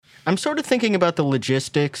I'm sort of thinking about the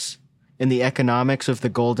logistics and the economics of the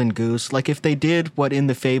golden goose. Like if they did what in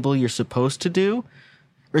the fable you're supposed to do,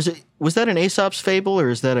 or was that an Aesop's fable or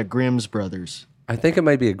is that a Grimm's Brothers? I think it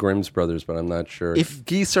might be a Grimm's Brothers, but I'm not sure. If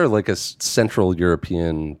geese are like a Central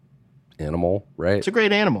European animal, right? It's a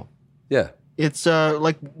great animal. Yeah. It's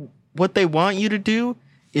like what they want you to do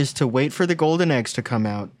is to wait for the golden eggs to come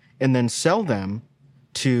out and then sell them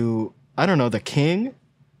to, I don't know, the king,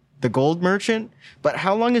 the gold merchant. But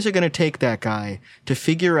how long is it going to take that guy to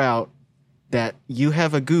figure out that you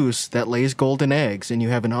have a goose that lays golden eggs and you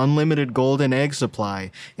have an unlimited golden egg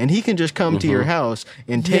supply and he can just come to your house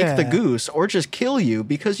and take the goose or just kill you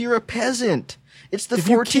because you're a peasant. It's the 1400s. If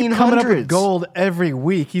you keep coming up with gold every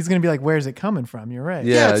week, he's going to be like, where's it coming from? You're right.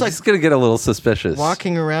 Yeah, it's like going to get a little suspicious.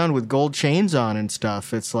 Walking around with gold chains on and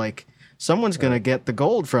stuff. It's like someone's going to get the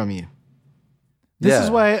gold from you. This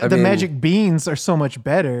is why the magic beans are so much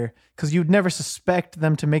better, because you'd never suspect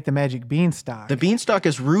them to make the magic beanstalk. The beanstalk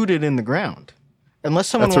is rooted in the ground. Unless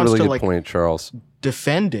someone That's wants a really to good point, Charles.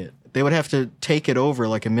 Defend it, they would have to take it over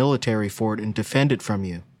like a military fort and defend it from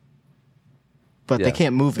you. But they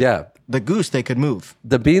can't move it. Yeah. The goose they could move.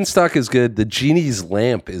 The beanstalk is good. The genie's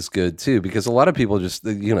lamp is good too, because a lot of people just,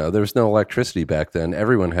 there was no electricity back then.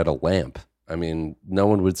 Everyone had a lamp. I mean, no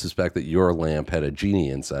one would suspect that your lamp had a genie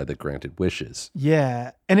inside that granted wishes.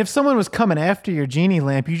 Yeah. And if someone was coming after your genie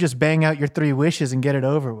lamp, you just bang out your 3 wishes and get it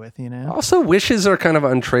over with, Also, wishes are kind of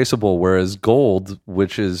untraceable, whereas gold,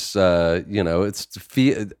 which is, it's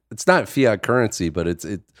not fiat currency, but it's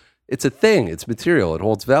a thing. It's material. It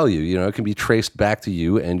holds value. It can be traced back to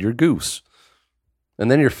you and your goose.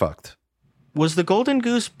 And then you're fucked. Was the golden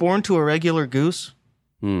goose born to a regular goose?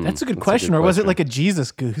 That's a good question. Or was it like a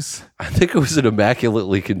Jesus goose? I think it was an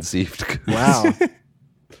immaculately conceived goose. Wow.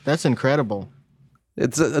 That's incredible.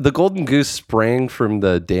 It's the golden goose sprang from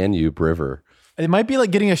the Danube River. It might be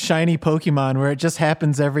like getting a shiny Pokemon where it just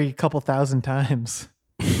happens every couple thousand times.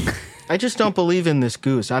 I just don't believe in this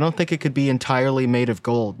goose. I don't think it could be entirely made of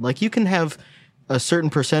gold. Like you can have a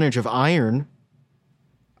certain percentage of iron.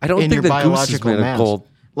 I don't think the goose is made of gold.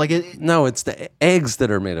 No, it's the eggs that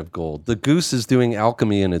are made of gold. The goose is doing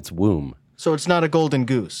alchemy in its womb. So it's not a golden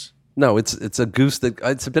goose. No, it's a goose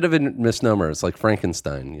it's a bit of a misnomer. It's like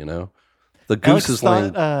Frankenstein, The goose is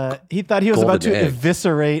laying. He thought he was about to eggs.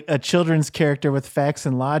 Eviscerate a children's character with facts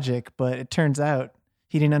and logic, but it turns out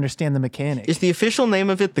he didn't understand the mechanics. Is the official name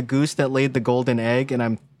of it the goose that laid the golden egg, and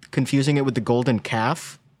I'm confusing it with the golden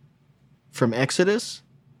calf from Exodus?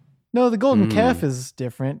 No, the golden calf is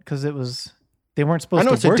different because it was. They weren't supposed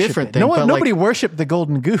to worship it's a different it. thing. Nobody worshipped the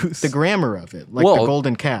golden goose. The grammar of it, the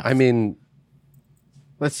golden calf. I mean,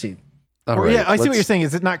 let's see. Yeah, I see what you're saying.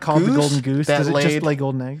 Is it not called the golden goose? Does it just lay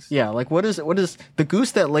golden eggs? Yeah, like what is the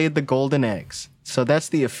goose that laid the golden eggs? So that's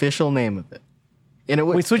the official name of it. And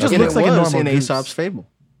so it just looks like a normal in goose. Aesop's fable.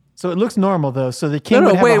 So it looks normal though. So the king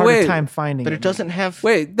would have a harder time finding it. But it doesn't have.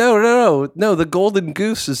 Wait, no. The golden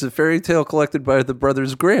goose is a fairy tale collected by the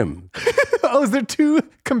Brothers Grimm. Oh, is there 2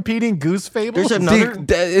 competing goose fables? There's another.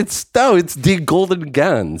 It's the Golden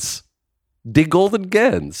Guns. The Golden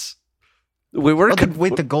Guns.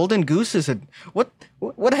 Wait, the golden goose is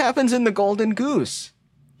what happens in the golden goose?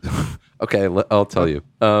 Okay, I'll tell you.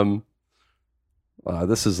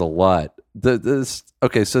 This is a lot. There's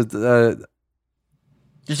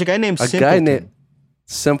a guy named Simpleton.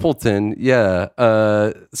 Simpleton, yeah.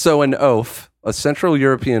 So an oaf, a Central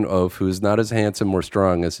European oaf who is not as handsome or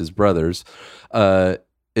strong as his brothers,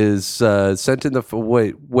 is sent in the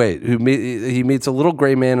he meets a little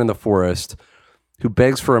gray man in the forest who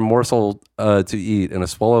begs for a morsel to eat and a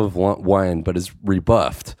swallow of wine, but is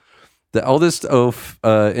rebuffed. The eldest oaf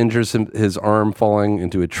injures his arm falling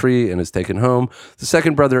into a tree and is taken home. The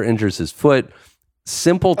second brother injures his foot.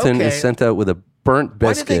 Simpleton is sent out with a burnt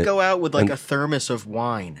biscuit. Why did they go out with a thermos of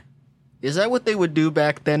wine? Is that what they would do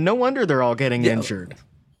back then? No wonder they're all getting injured.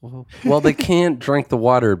 Well, they can't drink the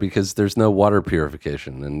water because there's no water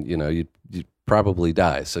purification, and you probably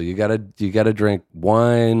die. So you gotta drink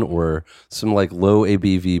wine or some low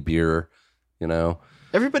ABV beer.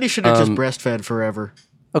 Everybody should have just breastfed forever.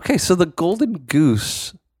 Okay, so the golden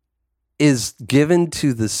goose is given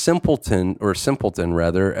to the simpleton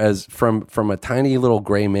rather, as from a tiny little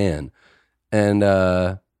gray man, and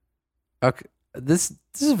okay, this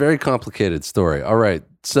is a very complicated story. All right,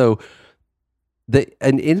 so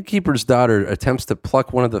an innkeeper's daughter attempts to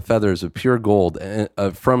pluck one of the feathers of pure gold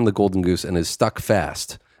from the golden goose and is stuck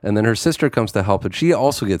fast. And then her sister comes to help, but she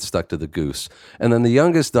also gets stuck to the goose. And then the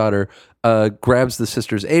youngest daughter grabs the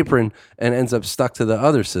sister's apron and ends up stuck to the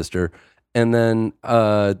other sister. And then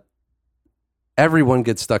everyone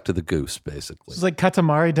gets stuck to the goose, basically. It's like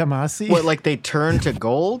Katamari Damacy. What, like they turn to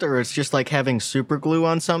gold, or it's just like having super glue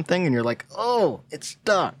on something, and you're like, oh, it's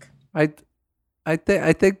stuck. I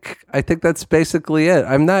think that's basically it.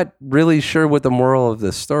 I'm not really sure what the moral of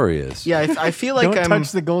this story is. Yeah, I feel like Don't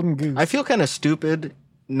touch the golden goose. I feel kind of stupid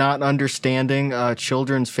not understanding a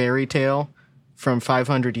children's fairy tale from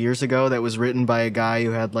 500 years ago that was written by a guy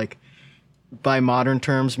who had, like, by modern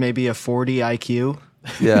terms, maybe a 40 IQ.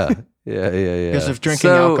 Yeah. Because of drinking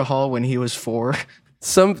alcohol when he was 4.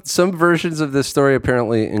 Some versions of this story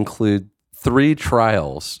apparently include 3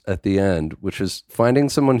 trials at the end, which is finding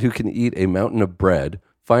someone who can eat a mountain of bread,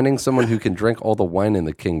 finding someone who can drink all the wine in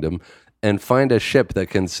the kingdom, and find a ship that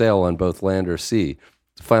can sail on both land or sea.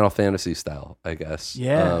 Final Fantasy style, I guess.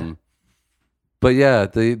 Yeah. But yeah,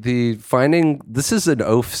 the finding, this is an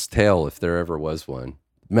oaf's tale if there ever was one.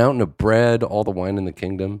 Mountain of bread, all the wine in the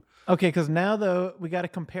kingdom. Okay, because now though we got to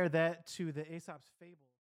compare that to the Aesop's Fable.